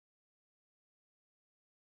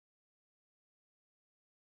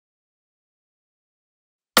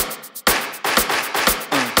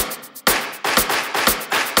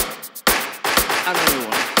I know you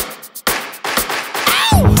want.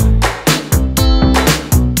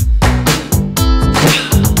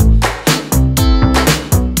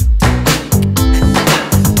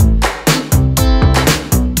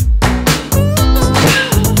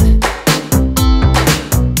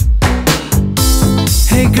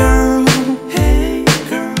 Hey girl,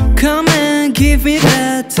 come and give me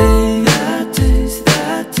that taste,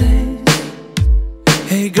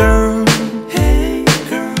 Hey girl,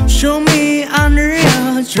 show me under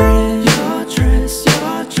your dress,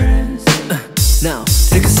 Now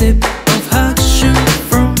take a sip of Hakushu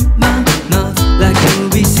from my mouth, like you'll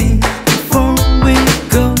be seen before we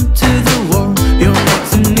go to the war. You're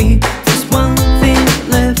next to me, there's one thing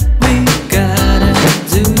left we gotta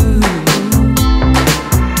do.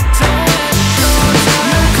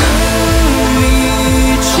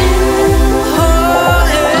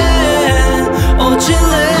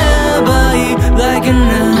 Like an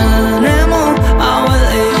animal, I will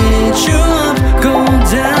eat you up, go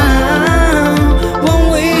down when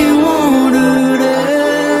we wanted it.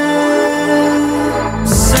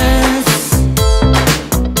 Sex,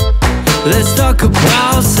 let's talk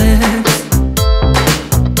about sex.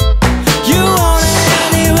 You want it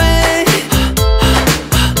anyway.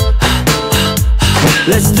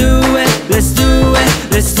 Let's do it, let's do it,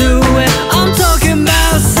 let's do it. I'm talking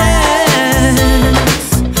about sex.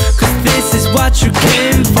 What you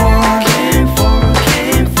came for,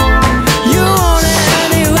 You want it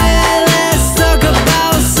anyway. Let's talk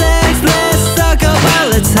about sex. Let's talk about,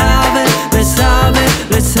 let's have it, let's have it,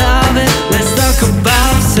 let's have it. Let's talk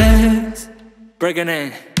about sex. Break it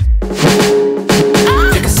in.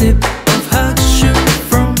 Take a sip of Hakushu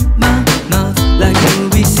from my mouth, like you'll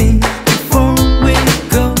be seen before we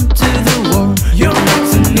go to the war. You're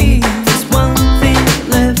next to me, there's one thing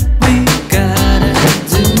left we gotta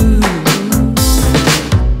do.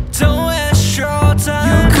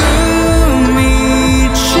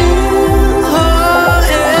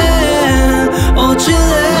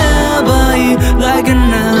 Like an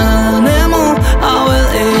animal, I will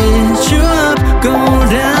eat you up, go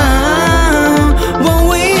down when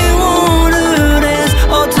we wanted this.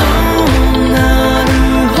 Oh, don't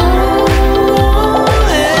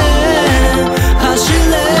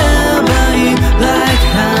like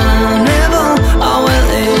carnival, I will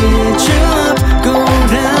eat you up, go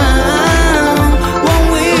down when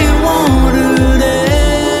we wanted it.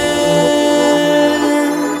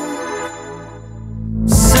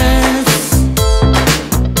 Sex,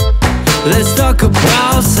 let's talk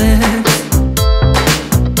about sex.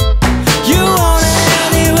 You want it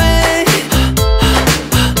anyway.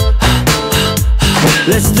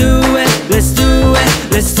 Let's do it, let's do it,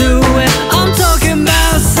 let's do it. I'm talking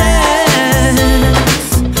about sex,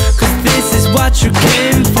 'cause this is what you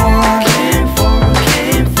came for.